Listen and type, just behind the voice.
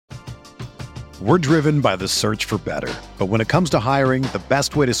We're driven by the search for better. But when it comes to hiring, the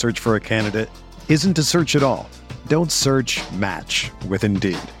best way to search for a candidate isn't to search at all. Don't search, match with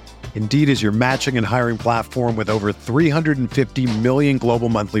Indeed. Indeed is your matching and hiring platform with over 350 million global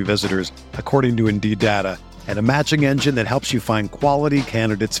monthly visitors, according to Indeed data, and a matching engine that helps you find quality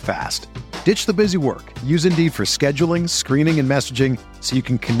candidates fast. Ditch the busy work. Use Indeed for scheduling, screening, and messaging so you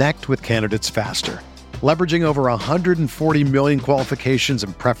can connect with candidates faster. Leveraging over 140 million qualifications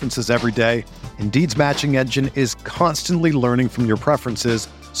and preferences every day, Indeed's matching engine is constantly learning from your preferences,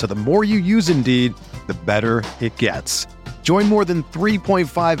 so the more you use Indeed, the better it gets. Join more than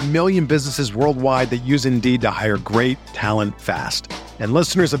 3.5 million businesses worldwide that use Indeed to hire great talent fast. And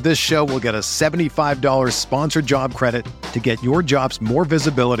listeners of this show will get a $75 sponsored job credit to get your jobs more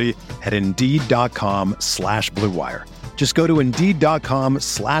visibility at Indeed.com/Blue Wire. Just go to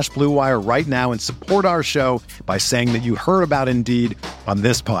Indeed.com/Blue Wire right now and support our show by saying that you heard about Indeed on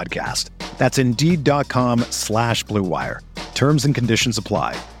this podcast. That's Indeed.com/Blue Wire. Terms and conditions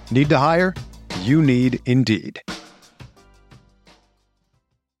apply. Need to hire? You need Indeed.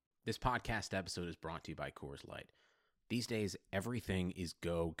 This podcast episode is brought to you by Coors Light. These days, everything is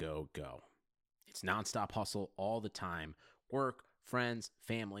go, go, go. It's nonstop hustle all the time. Work, friends,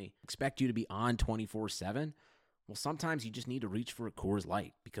 family, expect you to be on 24/7. Well, sometimes you just need to reach for a Coors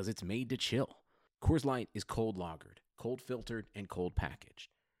Light because it's made to chill. Coors Light is cold lagered, cold filtered, and cold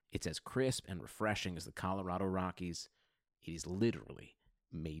packaged. It's as crisp and refreshing as the Colorado Rockies. It is literally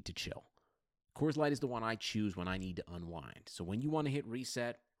made to chill. Coors Light is the one I choose when I need to unwind. So when you want to hit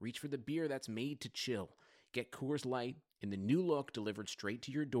reset, reach for the beer that's made to chill. Get Coors Light in the new look delivered straight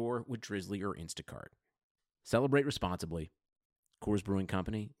to your door with Drizzly or Instacart. Celebrate responsibly. Coors Brewing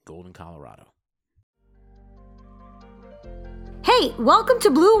Company, Golden, Colorado. Hey, welcome to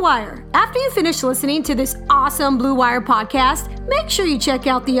Blue Wire. After you finish listening to this awesome Blue Wire podcast, make sure you check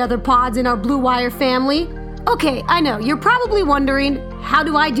out the other pods in our Blue Wire family. Okay, I know, you're probably wondering, how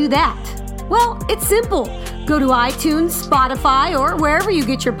do I do that? Well, it's simple. Go to iTunes, Spotify, or wherever you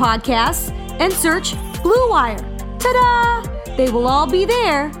get your podcasts and search Blue Wire. Ta-da! They will all be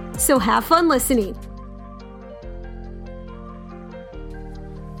there, so have fun listening.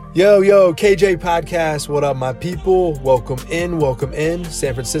 Yo, KJ Podcast. What up, my people? Welcome in.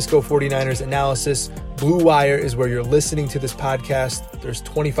 San Francisco 49ers analysis. Blue Wire is where you're listening to this podcast. There's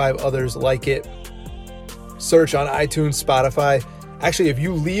 25 others like it. Search on iTunes, Spotify. Actually, if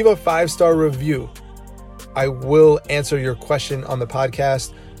you leave a 5-star review, I will answer your question on the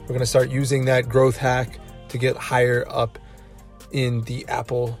podcast. We're going to start using that growth hack to get higher up in the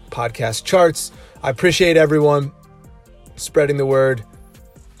Apple podcast charts. I appreciate everyone spreading the word.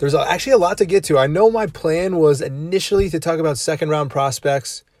 There's actually a lot to get to. I know my plan was initially to talk about second-round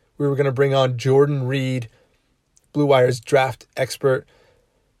prospects. We were going to bring on Jordan Reed, Blue Wire's draft expert.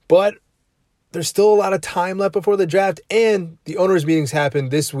 But there's still a lot of time left before the draft, and the owners' meetings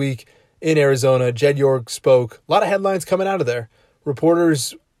happened this week in Arizona. Jed York spoke. A lot of headlines coming out of there.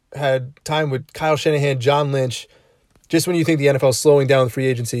 Reporters had time with Kyle Shanahan, John Lynch. Just when you think the NFL is slowing down free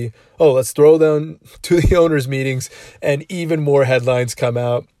agency, let's throw them to the owners' meetings, and even more headlines come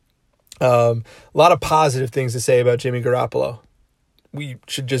out. A lot of positive things to say about Jimmy Garoppolo. We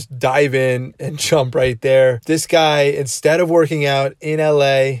should just dive in and jump right there. This guy, instead of working out in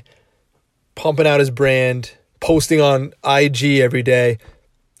LA, pumping out his brand, posting on IG every day,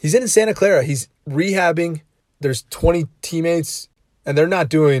 he's in Santa Clara. He's rehabbing. There's 20 teammates, and they're not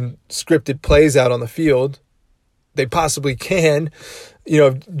doing scripted plays out on the field. They possibly can.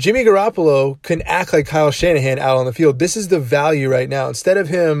 Jimmy Garoppolo can act like Kyle Shanahan out on the field. This is the value right now. Instead of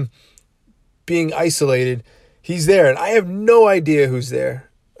him being isolated, he's there. And I have no idea who's there.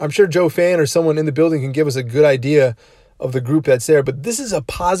 I'm sure Joe Fan or someone in the building can give us a good idea of the group that's there. But this is a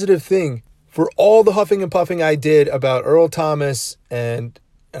positive thing. For all the huffing and puffing I did about Earl Thomas, and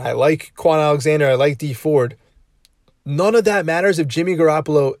I like Quan Alexander, I like Dee Ford, none of that matters if Jimmy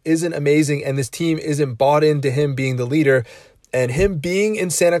Garoppolo isn't amazing and this team isn't bought into him being the leader. And him being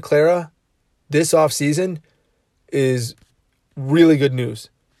in Santa Clara this offseason is really good news.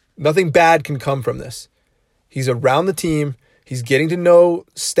 Nothing bad can come from this. He's around the team. He's getting to know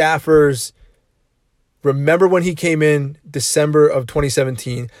staffers. Remember when he came in December of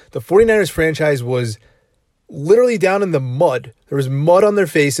 2017, the 49ers franchise was literally down in the mud. There was mud on their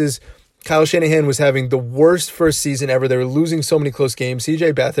faces. Kyle Shanahan was having the worst first season ever. They were losing so many close games.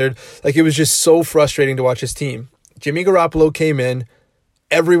 CJ Beathard, it was just so frustrating to watch his team. Jimmy Garoppolo came in.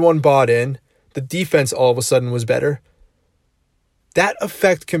 Everyone bought in. The defense all of a sudden was better. That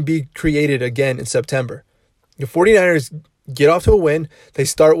effect can be created again in September. The 49ers get off to a win. They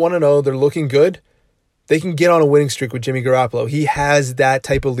start 1-0. They're looking good. They can get on a winning streak with Jimmy Garoppolo. He has that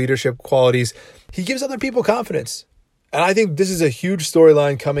type of leadership qualities. He gives other people confidence. And I think this is a huge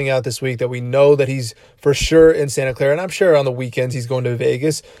storyline coming out this week that we know that he's for sure in Santa Clara. And I'm sure on the weekends he's going to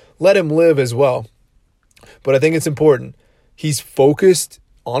Vegas. Let him live as well. But I think it's important. He's focused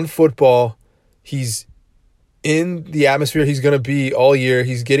on football. He's in the atmosphere he's going to be all year.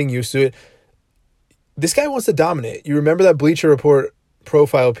 He's getting used to it. This guy wants to dominate. You remember that Bleacher Report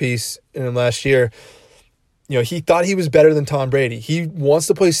profile piece in him last year? You know, he thought he was better than Tom Brady. He wants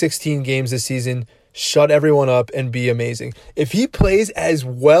to play 16 games this season, shut everyone up, and be amazing. If he plays as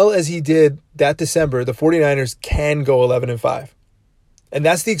well as he did that December, the 49ers can go 11-5. And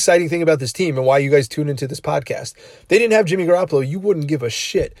that's the exciting thing about this team and why you guys tune into this podcast. If they didn't have Jimmy Garoppolo, you wouldn't give a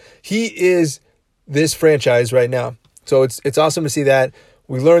shit. He is this franchise right now. So it's awesome to see that.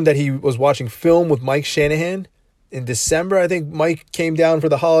 We learned that he was watching film with Mike Shanahan in December. I think Mike came down for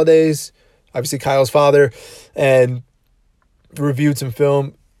the holidays, obviously Kyle's father, and reviewed some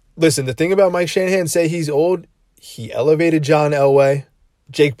film. Listen, the thing about Mike Shanahan, say he's old, he elevated John Elway.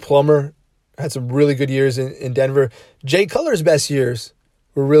 Jake Plummer had some really good years in Denver. Jay Cutler's best years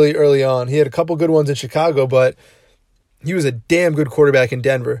were really early on. He had a couple good ones in Chicago, but he was a damn good quarterback in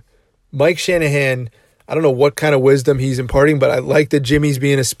Denver. Mike Shanahan, I don't know what kind of wisdom he's imparting, but I like that Jimmy's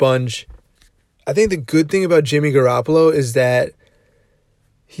being a sponge. I think the good thing about Jimmy Garoppolo is that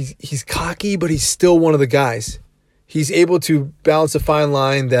he's cocky, but he's still one of the guys. He's able to balance a fine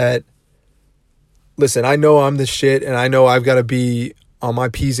line that, listen, I know I'm the shit, and I know I've got to be on my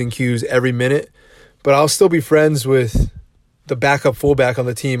P's and Q's every minute, but I'll still be friends with the backup fullback on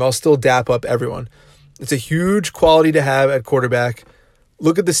the team. I'll still dap up everyone. It's a huge quality to have at quarterback.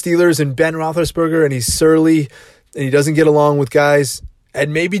 Look at the Steelers and Ben Roethlisberger, and he's surly, and he doesn't get along with guys.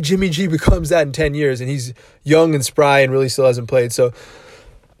 And maybe Jimmy G becomes that in 10 years, and he's young and spry and really still hasn't played. So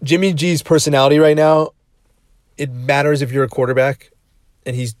Jimmy G's personality right now, it matters if you're a quarterback,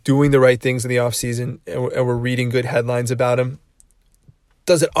 and he's doing the right things in the offseason, and we're reading good headlines about him.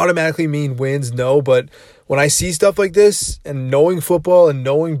 Does it automatically mean wins? No, but when I see stuff like this and knowing football and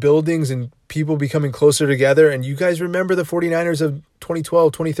knowing buildings and people becoming closer together, and you guys remember the 49ers of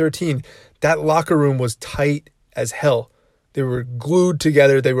 2012, 2013, that locker room was tight as hell. They were glued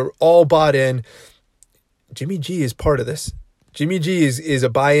together. They were all bought in. Jimmy G is part of this. Jimmy G is a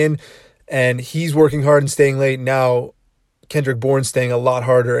buy-in, and he's working hard and staying late. Now Kendrick Bourne's staying a lot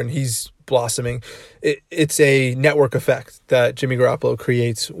harder, and he's blossoming. It's a network effect that Jimmy Garoppolo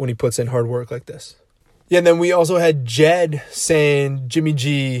creates when he puts in hard work like this. Yeah, and then we also had Jed saying Jimmy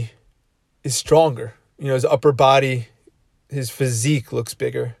G is stronger. You know, his upper body, his physique looks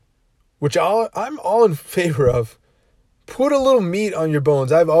bigger, which I'm all in favor of. Put a little meat on your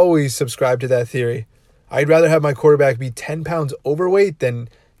bones. I've always subscribed to that theory. I'd rather have my quarterback be 10 pounds overweight than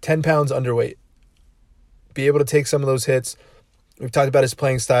 10 pounds underweight. Be able to take some of those hits. We've talked about his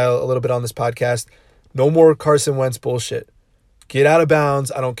playing style a little bit on this podcast. No more Carson Wentz bullshit. Get out of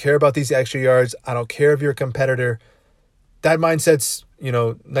bounds. I don't care about these extra yards. I don't care if you're a competitor. That mindset's,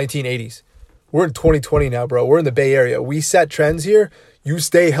 1980s. We're in 2020 now, bro. We're in the Bay Area. We set trends here. You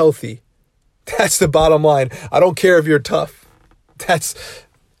stay healthy. That's the bottom line. I don't care if you're tough.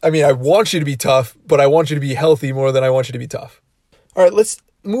 I want you to be tough, but I want you to be healthy more than I want you to be tough. All right, let's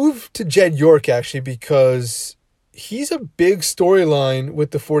move to Jed York, actually, because he's a big storyline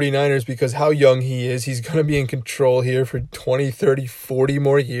with the 49ers because how young he is. He's going to be in control here for 20, 30, 40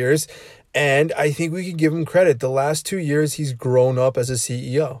 more years. And I think we can give him credit. The last 2 years, he's grown up as a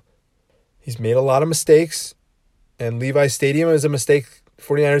CEO. He's made a lot of mistakes, and Levi's Stadium is a mistake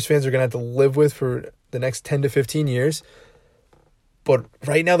 49ers fans are going to have to live with for the next 10 to 15 years. But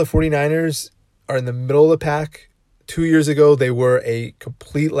right now, the 49ers are in the middle of the pack. 2 years ago, they were a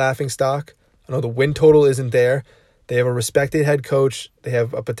complete laughingstock. I know the win total isn't there. They have a respected head coach. They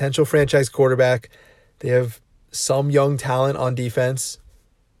have a potential franchise quarterback. They have some young talent on defense.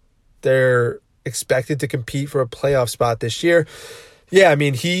 They're expected to compete for a playoff spot this year. Yeah,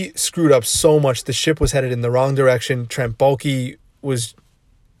 he screwed up so much. The ship was headed in the wrong direction. Trent Baalke was...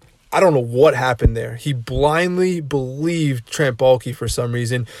 I don't know what happened there. He blindly believed Trent Baalke for some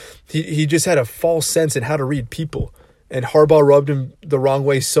reason. He just had a false sense in how to read people. And Harbaugh rubbed him the wrong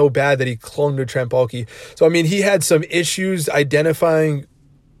way so bad that he clung to Trent Baalke. So, he had some issues identifying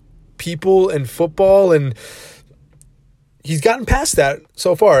people in football, and he's gotten past that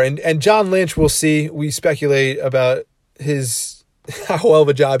so far. And John Lynch, we'll see. We speculate about how well of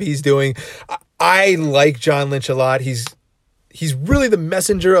a job he's doing. I like John Lynch a lot. He's really the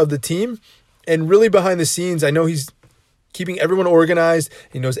messenger of the team, and really behind the scenes, I know he's keeping everyone organized.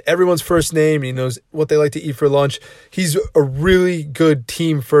 He knows everyone's first name. He knows what they like to eat for lunch. He's a really good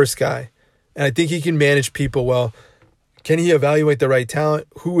team first guy. And I think he can manage people well. Can he evaluate the right talent?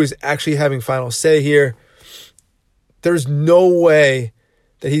 Who is actually having final say here? There's no way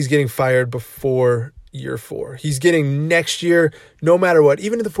that he's getting fired before year 4. He's getting next year, no matter what.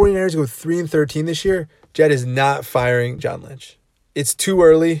 Even if the 49ers go 3-13 this year, Jed is not firing John Lynch. It's too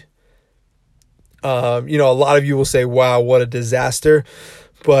early. A lot of you will say, wow, what a disaster.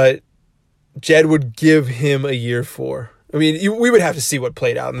 But Jed would give him a year 4. I mean, we would have to see what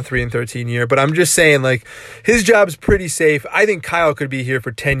played out in the 3-13 year, but I'm just saying, like, his job's pretty safe. I think Kyle could be here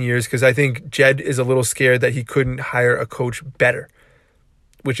for 10 years because I think Jed is a little scared that he couldn't hire a coach better,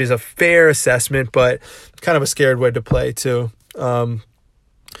 which is a fair assessment, but kind of a scared way to play too. Bottom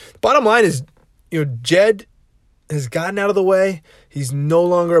line is, Jed has gotten out of the way. He's no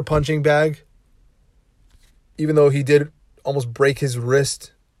longer a punching bag, even though he did almost break his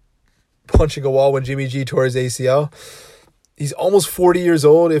wrist punching a wall when Jimmy G tore his ACL. He's almost 40 years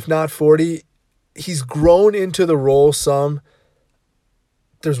old, if not 40. He's grown into the role some.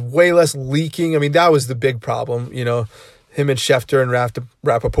 There's way less leaking. I mean, that was the big problem, him and Schefter and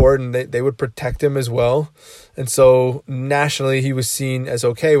Rappaport, and they would protect him as well. And so nationally, he was seen as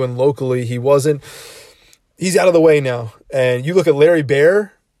okay when locally he wasn't. He's out of the way now. And you look at Larry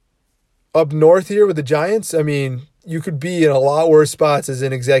Baer up north here with the Giants. I mean, you could be in a lot worse spots as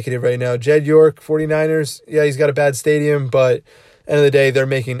an executive right now. Jed York, 49ers, yeah, he's got a bad stadium, but end of the day, they're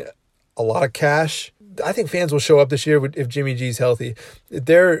making a lot of cash. I think fans will show up this year if Jimmy G's healthy.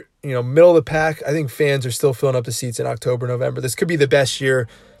 They're, middle of the pack. I think fans are still filling up the seats in October, November. This could be the best year,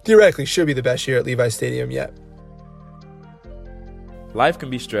 theoretically should be the best year at Levi Stadium yet. Life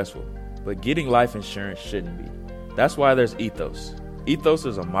can be stressful, but getting life insurance shouldn't be. That's why there's Ethos. Ethos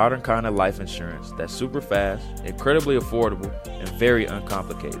is a modern kind of life insurance that's super fast, incredibly affordable, and very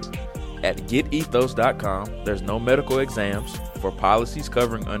uncomplicated. At getethos.com, there's no medical exams for policies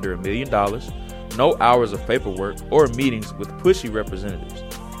covering under $1 million, no hours of paperwork or meetings with pushy representatives.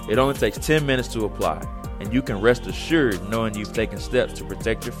 It only takes 10 minutes to apply, and you can rest assured knowing you've taken steps to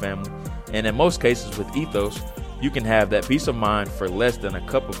protect your family. And in most cases with Ethos, you can have that peace of mind for less than a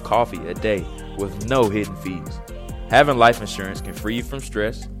cup of coffee a day with no hidden fees. Having life insurance can free you from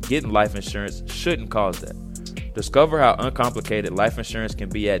stress. Getting life insurance shouldn't cause that. Discover how uncomplicated life insurance can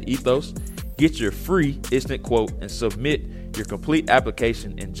be at Ethos. Get your free instant quote and submit your complete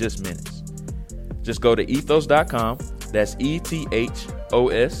application in just minutes. Just go to ethos.com. That's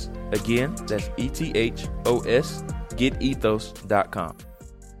ETHOS. Again, that's ETHOS. Getethos.com.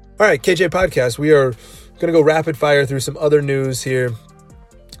 All right, KJ Podcast. We are going to go rapid fire through some other news here.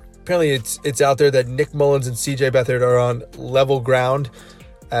 Apparently, it's out there that Nick Mullins and CJ Beathard are on level ground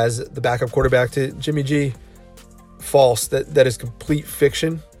as the backup quarterback to Jimmy G. False. That is complete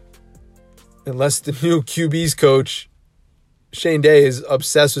fiction. Unless the new QB's coach, Shane Day, is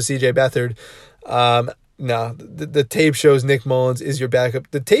obsessed with CJ Beathard. No, the tape shows Nick Mullins is your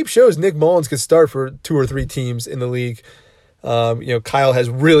backup. The tape shows Nick Mullins could start for 2 or 3 teams in the league. Kyle has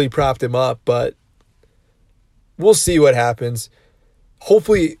really propped him up, but we'll see what happens.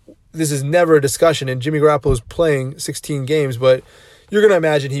 Hopefully, this is never a discussion, and Jimmy Garoppolo is playing 16 games, but you're going to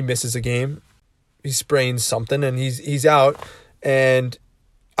imagine he misses a game. He sprains something, and he's out. And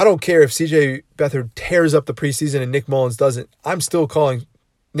I don't care if CJ Beathard tears up the preseason and Nick Mullins doesn't. I'm still calling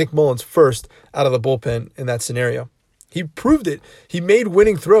Nick Mullins first out of the bullpen in that scenario. He proved it. He made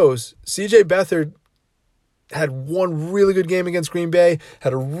winning throws. CJ Beathard had one really good game against Green Bay,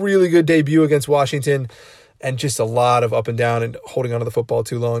 had a really good debut against Washington, and just a lot of up and down and holding onto the football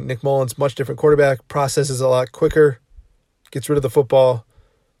too long. Nick Mullins, much different quarterback, processes a lot quicker, gets rid of the football, a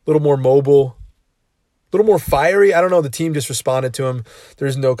little more mobile, a little more fiery. I don't know. The team just responded to him.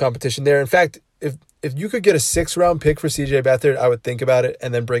 There's no competition there. In fact, if you could get a 6th-round pick for CJ Beathard, I would think about it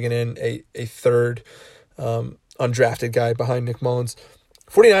and then bringing in a third undrafted guy behind Nick Mullins.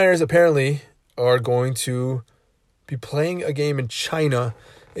 49ers apparently are going to be playing a game in China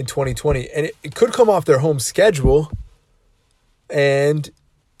in 2020, and it could come off their home schedule, and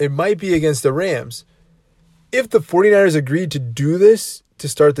it might be against the Rams. If the 49ers agreed to do this to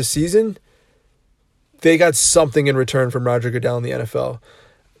start the season, they got something in return from Roger Goodell in the NFL.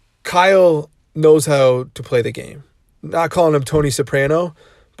 Kyle knows how to play the game. Not calling him Tony Soprano,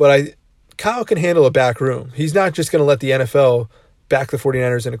 but Kyle can handle a back room. He's not just going to let the NFL back the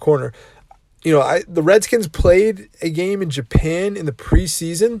 49ers in a corner. The Redskins played a game in Japan in the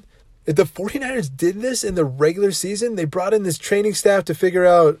preseason. If the 49ers did this in the regular season, they brought in this training staff to figure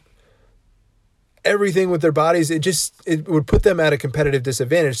out everything with their bodies. It would put them at a competitive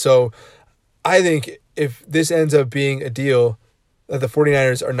disadvantage. So I think if this ends up being a deal, that the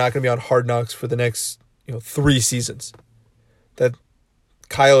 49ers are not going to be on Hard Knocks for the next 3 seasons. That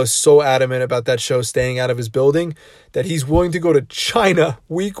Kyle is so adamant about that show staying out of his building that he's willing to go to China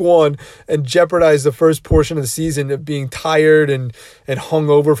week 1 and jeopardize the first portion of the season of being tired and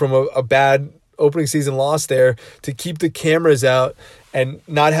hungover from a bad opening season loss there to keep the cameras out and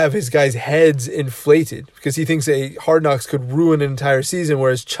not have his guys' heads inflated because he thinks a Hard Knocks could ruin an entire season,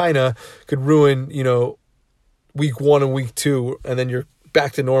 whereas China could ruin, week 1 and week 2, and then you're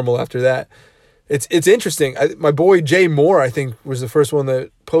back to normal after that. It's interesting. My boy Jay Moore, I think, was the first one that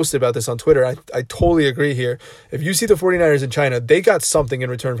posted about this on Twitter. I totally agree here. If you see the 49ers in China, they got something in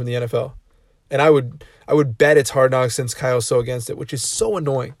return from the NFL. And I would bet it's Hard Knocks since Kyle's so against it, which is so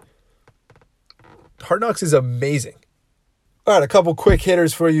annoying. Hard Knocks is amazing. All right, a couple quick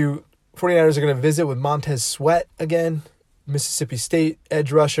hitters for you. 49ers are going to visit with Montez Sweat again. Mississippi State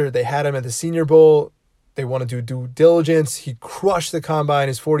edge rusher. They had him at the Senior Bowl. They want to do due diligence. He crushed the combine.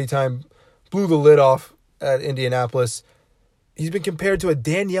 His 40-time blew the lid off at Indianapolis. He's been compared to a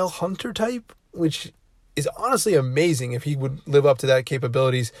Danielle Hunter type, which is honestly amazing if he would live up to that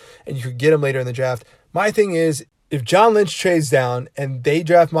capabilities and you could get him later in the draft. My thing is, if John Lynch trades down and they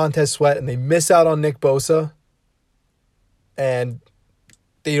draft Montez Sweat and they miss out on Nick Bosa and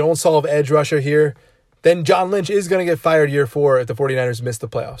they don't solve edge rusher here, then John Lynch is going to get fired year 4 if the 49ers miss the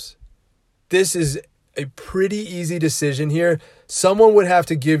playoffs. This is a pretty easy decision here. Someone would have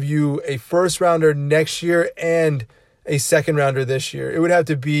to give you a first rounder next year and a second rounder this year. It would have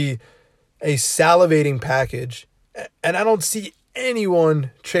to be a salivating package. And I don't see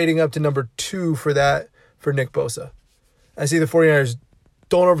anyone trading up to number 2 for Nick Bosa. I see the 49ers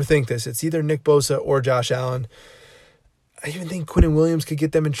don't overthink this. It's either Nick Bosa or Josh Allen. I even think Quinnen Williams could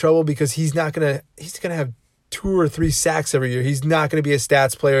get them in trouble because he's going to have 2 or 3 sacks every year. He's not going to be a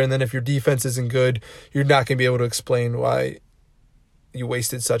stats player. And then if your defense isn't good, you're not going to be able to explain why you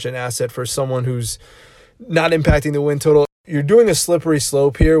wasted such an asset for someone who's not impacting the win total. You're doing a slippery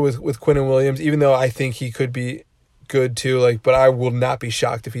slope here with Quinnen Williams, even though I think he could be good too. But I will not be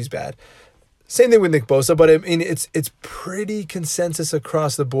shocked if he's bad. Same thing with Nick Bosa, but I mean, it's pretty consensus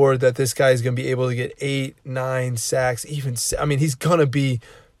across the board that this guy is going to be able to get 8, 9 sacks. He's going to be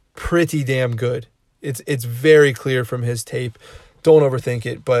pretty damn good. It's very clear from his tape. Don't overthink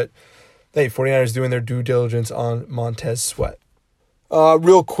it. But, hey, 49ers doing their due diligence on Montez Sweat.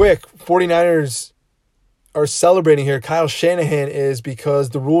 Real quick, 49ers are celebrating here. Kyle Shanahan is because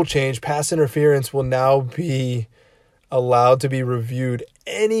the rule change, pass interference will now be allowed to be reviewed.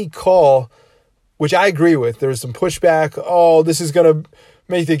 Any call, which I agree with. There's some pushback. Oh, this is going to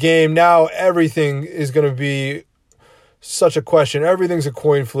make the game. Now everything is going to be such a question. Everything's a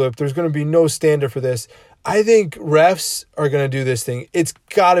coin flip. There's going to be no standard for this. I think refs are going to do this thing. It's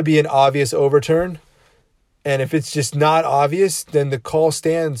got to be an obvious overturn. And if it's just not obvious, then the call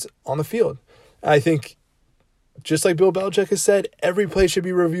stands on the field. I think, just like Bill Belichick has said, every play should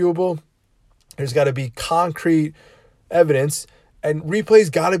be reviewable. There's got to be concrete evidence. And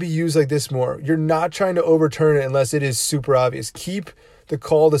replays got to be used like this more. You're not trying to overturn it unless it is super obvious. Keep the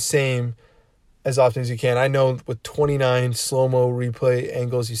call the same as often as you can. I know with 29 slow-mo replay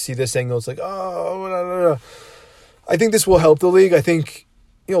angles, you see this angle, it's like, oh, I think this will help the league. I think,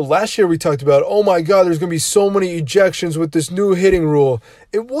 last year we talked about, oh my God, there's going to be so many ejections with this new hitting rule.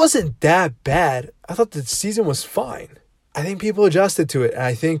 It wasn't that bad. I thought the season was fine. I think people adjusted to it. And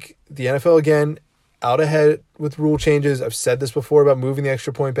I think the NFL, again, out ahead with rule changes. I've said this before about moving the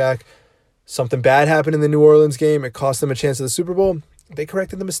extra point back. Something bad happened in the New Orleans game. It cost them a chance at the Super Bowl. They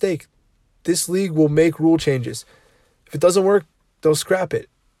corrected the mistake. This league will make rule changes. If it doesn't work, they'll scrap it.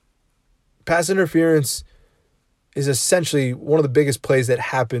 Pass interference is essentially one of the biggest plays that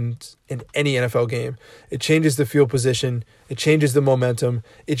happens in any NFL game. It changes the field position. It changes the momentum.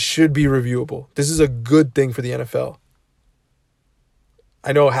 It should be reviewable. This is a good thing for the NFL.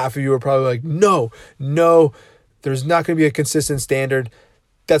 I know half of you are probably like, no, there's not going to be a consistent standard.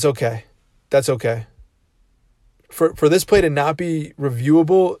 That's okay. For this play to not be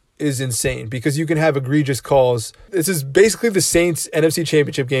reviewable is insane because you can have egregious calls. This is basically the Saints NFC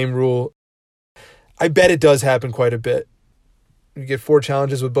Championship game rule. I bet it does happen quite a bit. You get 4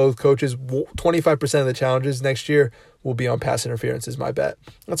 challenges with both coaches. 25% of the challenges next year will be on pass interference is my bet.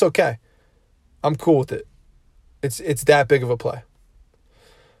 That's okay. I'm cool with it. It's that big of a play.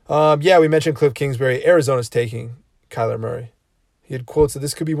 We mentioned Cliff Kingsbury. Arizona's taking Kyler Murray. He had quotes that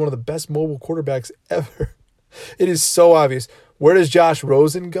this could be one of the best mobile quarterbacks ever. It is so obvious. Where does Josh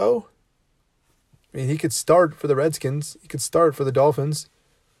Rosen go? I mean, he could start for the Redskins. He could start for the Dolphins.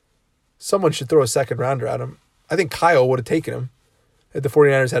 Someone should throw a second rounder at him. I think Kyle would have taken him if the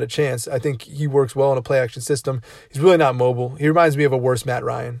 49ers had a chance. I think he works well in a play-action system. He's really not mobile. He reminds me of a worse Matt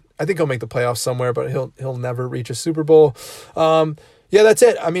Ryan. I think he'll make the playoffs somewhere, but he'll never reach a Super Bowl. Yeah, that's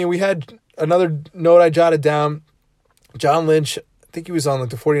it. I mean, we had another note I jotted down. John Lynch, I think he was on like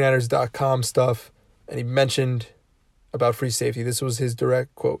the 49ers.com stuff, and he mentioned about free safety. This was his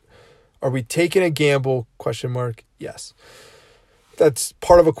direct quote. Are we taking a gamble? ? Yes. That's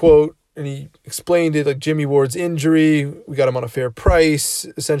part of a quote, and he explained it like Jimmy Ward's injury. We got him on a fair price,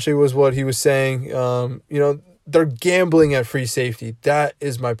 essentially was what he was saying. They're gambling at free safety. That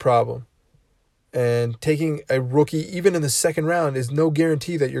is my problem. And taking a rookie, even in the second round, is no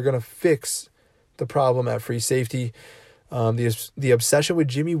guarantee that you're going to fix the problem at free safety. The obsession with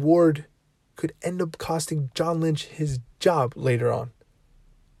Jimmy Ward could end up costing John Lynch his job later on.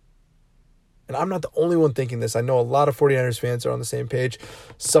 And I'm not the only one thinking this. I know a lot of 49ers fans are on the same page.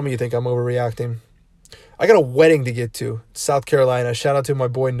 Some of you think I'm overreacting. I got a wedding to get to. South Carolina. Shout out to my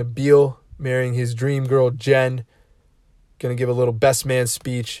boy Nabil marrying his dream girl Jen. Going to give a little best man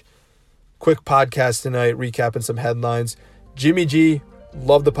speech. Quick podcast tonight, recapping some headlines. Jimmy G,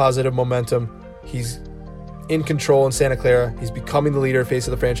 love the positive momentum. He's in control in Santa Clara. He's becoming the leader, face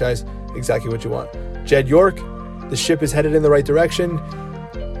of the franchise. Exactly what you want. Jed York, the ship is headed in the right direction.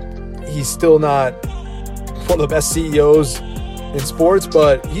 He's still not one of the best CEOs in sports,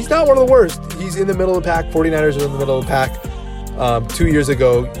 but he's not one of the worst. He's in the middle of the pack. 49ers are in the middle of the pack. 2 years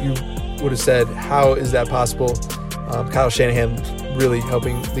ago, you would have said, how is that possible? Kyle Shanahan really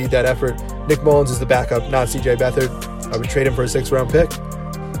helping lead that effort. Nick Mullins is the backup, not CJ Beathard. I would trade him for a 6th-round pick.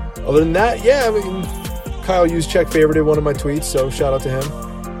 Other than that, Kyle Juszczyk favorited one of my tweets, so shout out to him.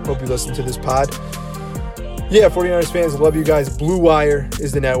 Hope you listen to this pod. 49ers fans, love you guys. Blue Wire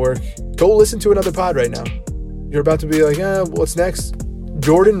is the network. Go listen to another pod right now. You're about to be like, what's next?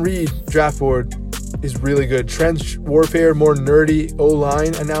 Jordan Reed draft board is really good. Trench warfare, more nerdy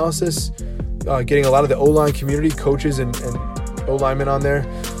O-line analysis. Getting a lot of the O-line community, coaches and O-linemen on there.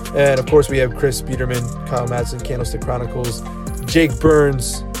 And, of course, we have Chris Biederman, Kyle Madsen, Candlestick Chronicles, Jake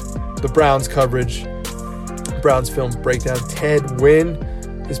Burns, the Browns coverage, Browns film breakdown. Ted Wynn,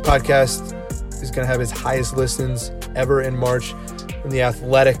 his podcast is going to have his highest listens ever in March. And The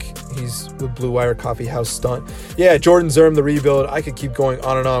Athletic, he's with Blue Wire Coffee House Stunt. Jordan Zerm, the rebuild. I could keep going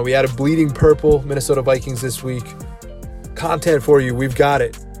on and on. We added Bleeding Purple, Minnesota Vikings this week. Content for you. We've got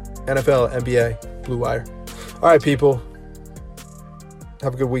it. NFL, NBA, Blue Wire. All right, people.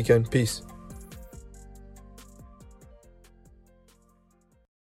 Have a good weekend. Peace.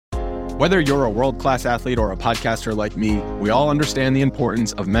 Whether you're a world-class athlete or a podcaster like me, we all understand the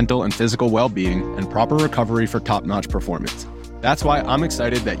importance of mental and physical well-being and proper recovery for top-notch performance. That's why I'm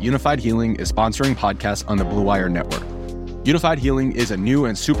excited that Unified Healing is sponsoring podcasts on the Blue Wire Network. Unified Healing is a new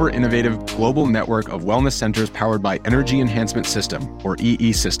and super innovative global network of wellness centers powered by Energy Enhancement System, or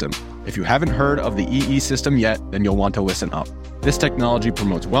EE System. If you haven't heard of the EE System yet, then you'll want to listen up. This technology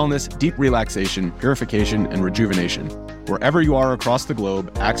promotes wellness, deep relaxation, purification, and rejuvenation. Wherever you are across the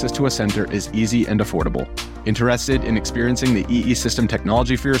globe, access to a center is easy and affordable. Interested in experiencing the EE System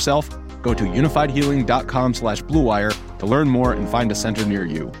technology for yourself? Go to unifiedhealing.com/bluewire to learn more and find a center near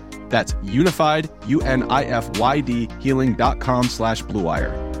you. That's unified, UNIFYD,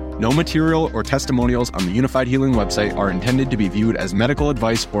 healing.com/bluewire. No material or testimonials on the Unified Healing website are intended to be viewed as medical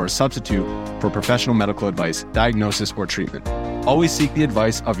advice or a substitute for professional medical advice, diagnosis, or treatment. Always seek the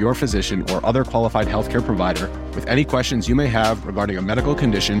advice of your physician or other qualified healthcare provider with any questions you may have regarding a medical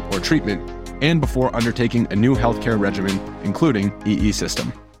condition or treatment and before undertaking a new healthcare regimen, including EE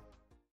System.